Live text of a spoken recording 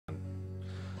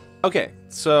Okay,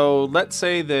 so let's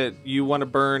say that you want to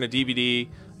burn a DVD,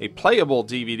 a playable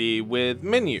DVD with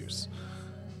menus.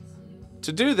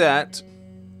 To do that,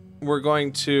 we're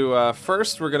going to,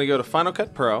 first we're going to go to Final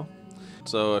Cut Pro.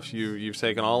 So if you've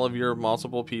taken all of your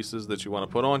multiple pieces that you want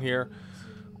to put on here,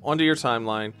 onto your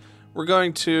timeline, we're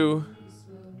going to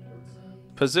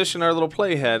position our little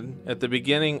playhead at the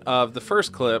beginning of the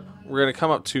first clip. We're going to come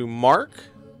up to Mark,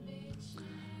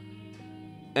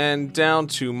 and down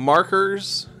to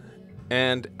Markers,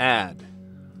 and Add.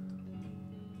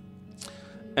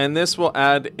 And this will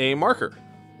add a marker.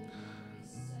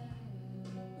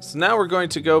 So now we're going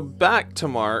to go back to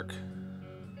Mark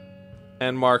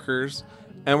and Markers,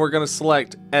 and we're going to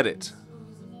select Edit.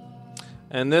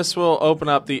 And this will open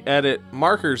up the Edit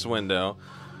Markers window,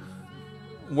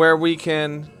 where we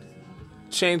can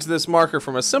change this marker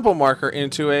from a simple marker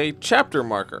into a chapter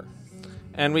marker.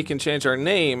 And we can change our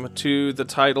name to the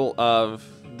title of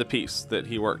the piece that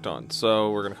he worked on. So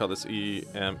we're going to call this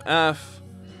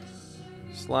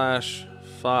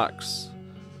EMF/Fox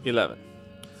 11.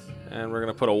 And we're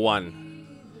going to put a 1.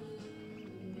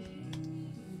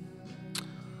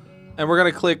 And we're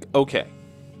going to click OK.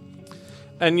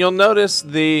 And you'll notice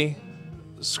the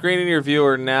screen in your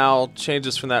viewer now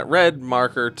changes from that red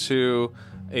marker to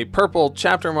a purple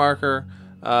chapter marker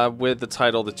with the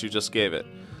title that you just gave it.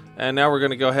 And now we're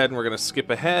going to go ahead and we're going to skip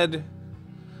ahead.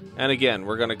 And again,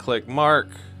 we're going to click Mark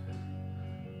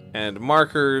and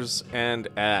Markers and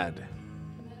Add.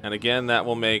 And again, that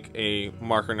will make a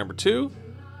marker number 2.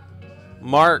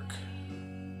 Mark,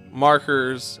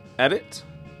 Markers, Edit.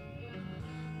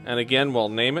 And again, we'll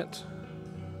name it.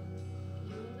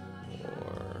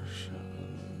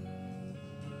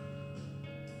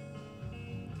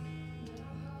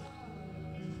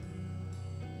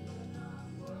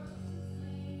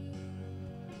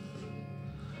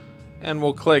 And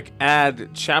we'll click Add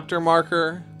Chapter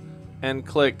Marker and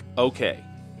click OK.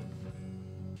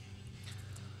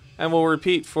 And we'll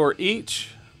repeat for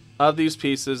each of these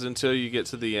pieces until you get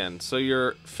to the end. So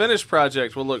your finished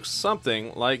project will look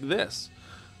something like this,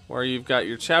 where you've got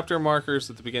your chapter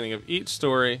markers at the beginning of each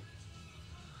story,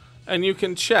 and you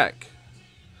can check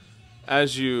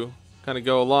as you kind of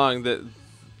go along that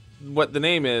what the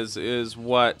name is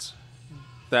what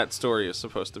that story is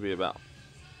supposed to be about.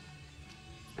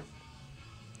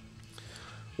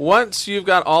 Once you've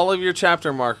got all of your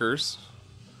chapter markers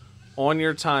on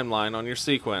your timeline, on your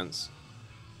sequence,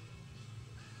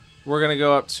 we're going to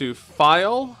go up to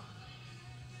File,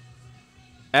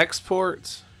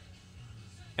 Export,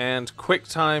 and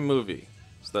QuickTime Movie.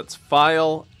 So that's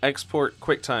File, Export,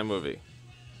 QuickTime Movie.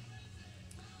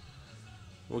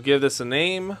 We'll give this a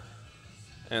name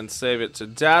and save it to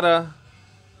Data.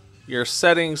 Your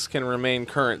settings can remain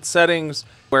current settings.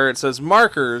 Where it says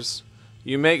Markers,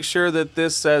 you make sure that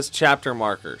this says Chapter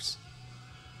Markers.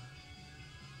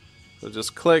 So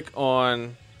just click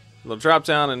on the drop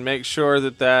down and make sure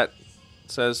that that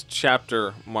says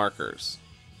Chapter Markers.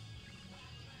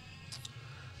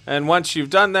 And once you've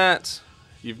done that,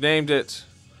 you've named it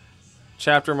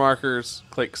Chapter Markers,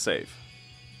 click Save.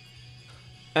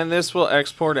 And this will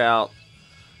export out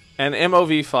an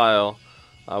MOV file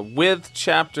with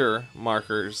chapter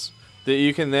markers that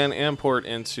you can then import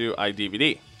into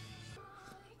iDVD.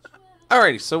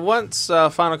 Alrighty, so once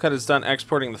Final Cut is done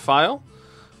exporting the file,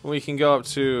 we can go up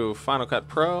to Final Cut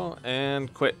Pro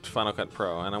and quit Final Cut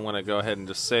Pro. And I'm going to go ahead and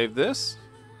just save this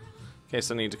in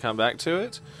case I need to come back to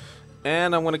it.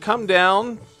 And I'm going to come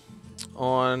down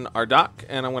on our dock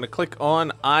and I'm going to click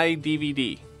on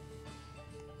iDVD.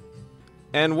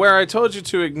 And where I told you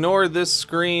to ignore this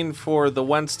screen for the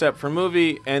one step for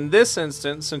movie, in this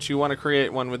instance, since you want to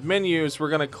create one with menus, we're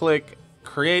going to click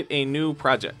Create a New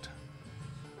Project.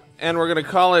 And we're going to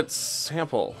call it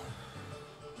Sample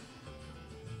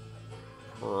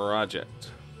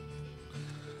Project.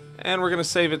 And we're going to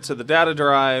save it to the data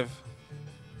drive.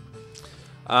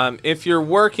 If you're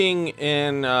working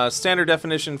in standard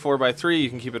definition 4:3, you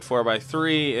can keep it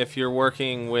 4:3. If you're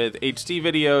working with HD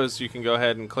videos, you can go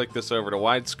ahead and click this over to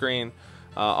widescreen.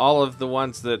 All of the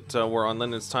ones that were on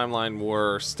Lyndon's timeline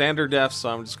were standard def, so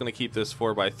I'm just going to keep this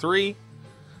 4:3,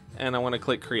 and I want to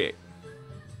click Create.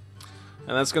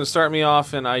 And that's going to start me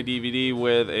off in iDVD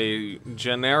with a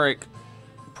generic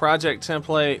project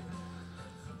template.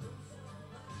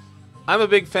 I'm a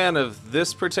big fan of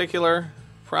this particular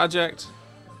project.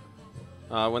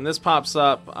 When this pops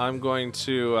up, I'm going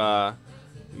to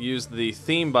use the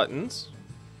theme buttons.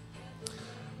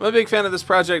 I'm a big fan of this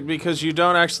project because you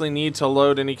don't actually need to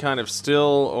load any kind of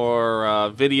still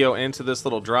or video into this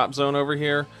little drop zone over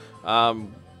here.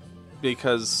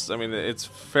 Because, I mean, it's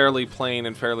fairly plain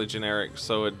and fairly generic,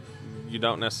 so You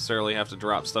don't necessarily have to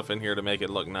drop stuff in here to make it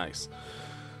look nice.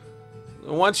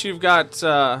 Once you've got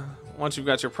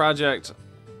your project,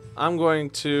 I'm going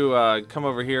to come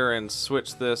over here and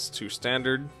switch this to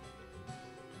standard.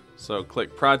 So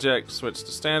click project, switch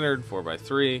to standard,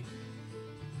 4:3.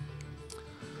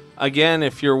 Again,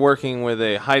 if you're working with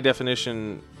a high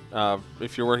definition,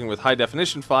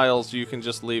 files, you can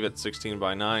just leave it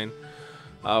 16:9.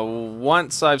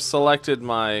 Once I've selected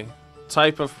my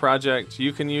type of project,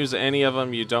 you can use any of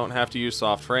them. You don't have to use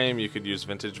soft frame. You could use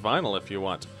vintage vinyl if you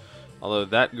want. Although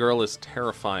that girl is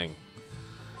terrifying.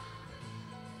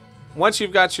 Once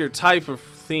you've got your type of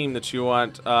theme that you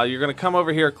want, you're going to come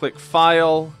over here, click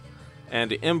File,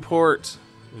 and Import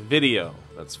Video.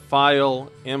 That's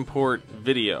File, Import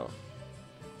Video.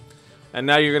 And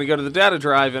now you're going to go to the data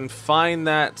drive and find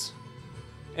that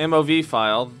MOV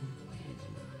file,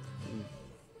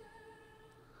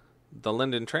 the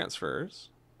Linden Transfers,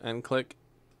 and click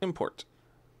Import.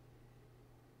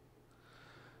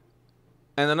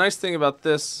 And the nice thing about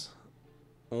this,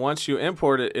 once you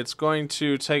import it, it's going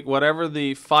to take whatever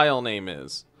the file name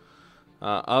is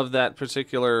of that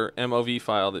particular MOV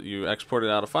file that you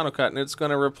exported out of Final Cut, and it's going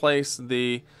to replace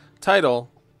the title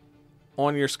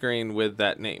on your screen with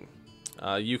that name.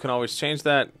 You can always change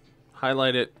that,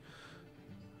 highlight it,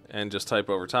 and just type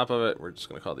over top of it. We're just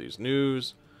going to call these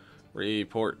News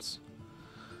Reports.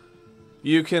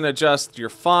 You can adjust your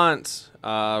font,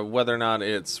 whether or not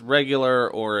it's regular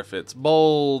or if it's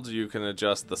bold. You can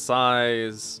adjust the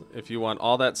size if you want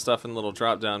all that stuff in the little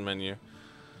drop-down menu.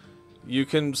 You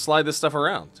can slide this stuff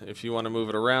around if you want to move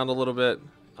it around a little bit.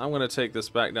 I'm going to take this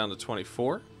back down to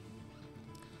 24.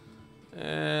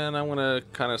 And I'm going to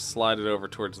kind of slide it over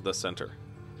towards the center.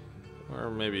 Or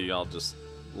maybe I'll just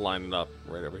line it up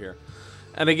right over here.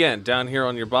 And again, down here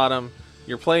on your bottom,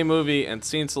 your play, movie, and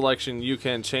scene selection, you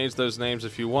can change those names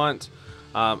if you want.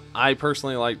 I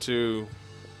personally like to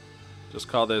just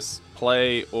call this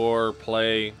Play or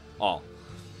Play All.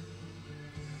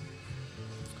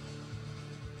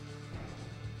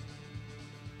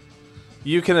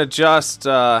 You can adjust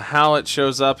how it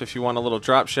shows up if you want a little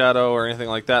drop shadow or anything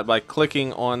like that by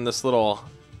clicking on this little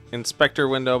inspector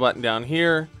window button down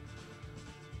here.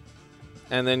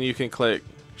 And then you can click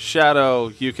shadow.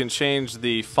 You can change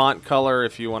the font color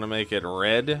if you want to make it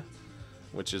red,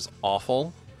 which is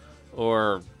awful,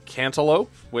 or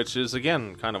cantaloupe, which is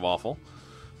again kind of awful.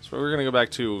 So we're going to go back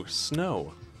to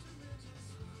snow.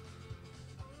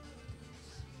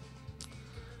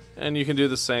 And you can do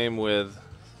the same with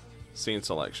scene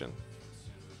selection.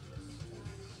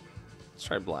 Let's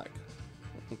try black.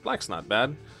 Black's not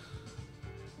bad.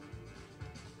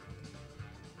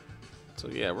 So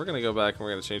yeah, we're going to go back and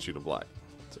we're going to change you to black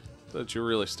so that you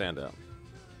really stand out.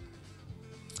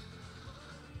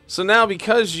 So now,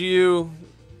 because you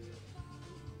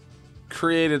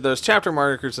created those chapter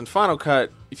markers in Final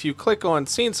Cut, if you click on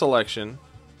scene selection,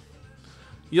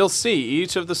 you'll see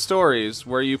each of the stories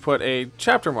where you put a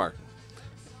chapter mark.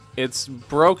 It's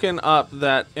broken up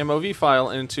that MOV file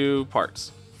into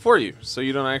parts for you, so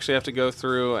you don't actually have to go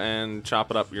through and chop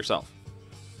it up yourself.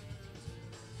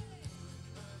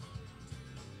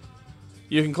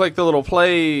 You can click the little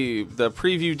preview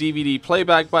DVD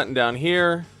playback button down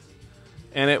here,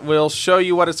 and it will show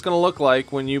you what it's going to look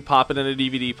like when you pop it in a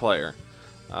DVD player.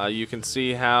 You can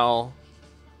see how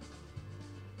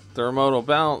the remote will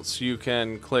bounce. You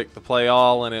can click the play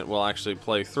all and it will actually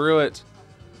play through it.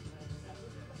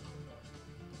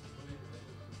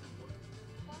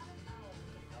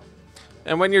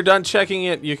 And when you're done checking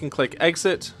it, you can click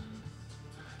exit.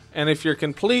 And if you're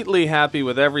completely happy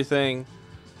with everything,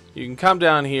 you can come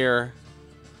down here,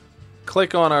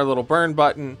 click on our little burn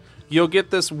button. You'll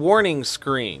get this warning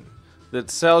screen that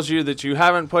tells you that you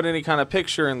haven't put any kind of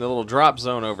picture in the little drop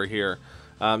zone over here.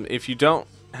 If you don't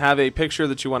have a picture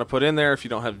that you want to put in there, if you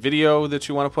don't have video that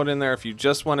you want to put in there, if you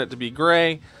just want it to be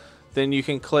gray, then you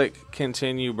can click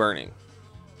continue burning.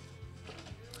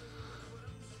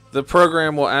 The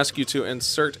program will ask you to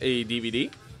insert a DVD.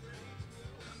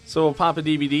 So we'll pop a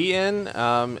DVD in,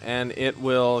 and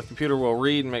the computer will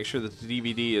read and make sure that the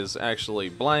DVD is actually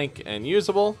blank and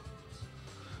usable.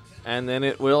 And then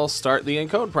it will start the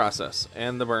encode process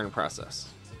and the burn process.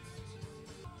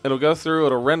 It'll go through,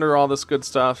 it'll render all this good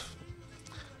stuff.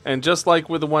 And just like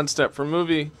with the One Step for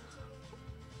Movie,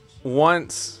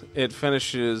 once it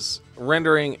finishes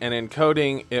rendering and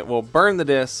encoding, it will burn the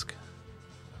disc,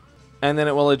 and then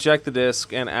it will eject the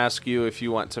disc and ask you if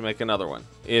you want to make another one.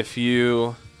 If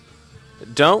you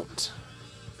don't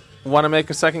want to make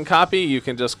a second copy, you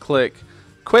can just click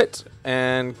quit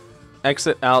and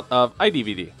exit out of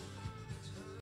iDVD.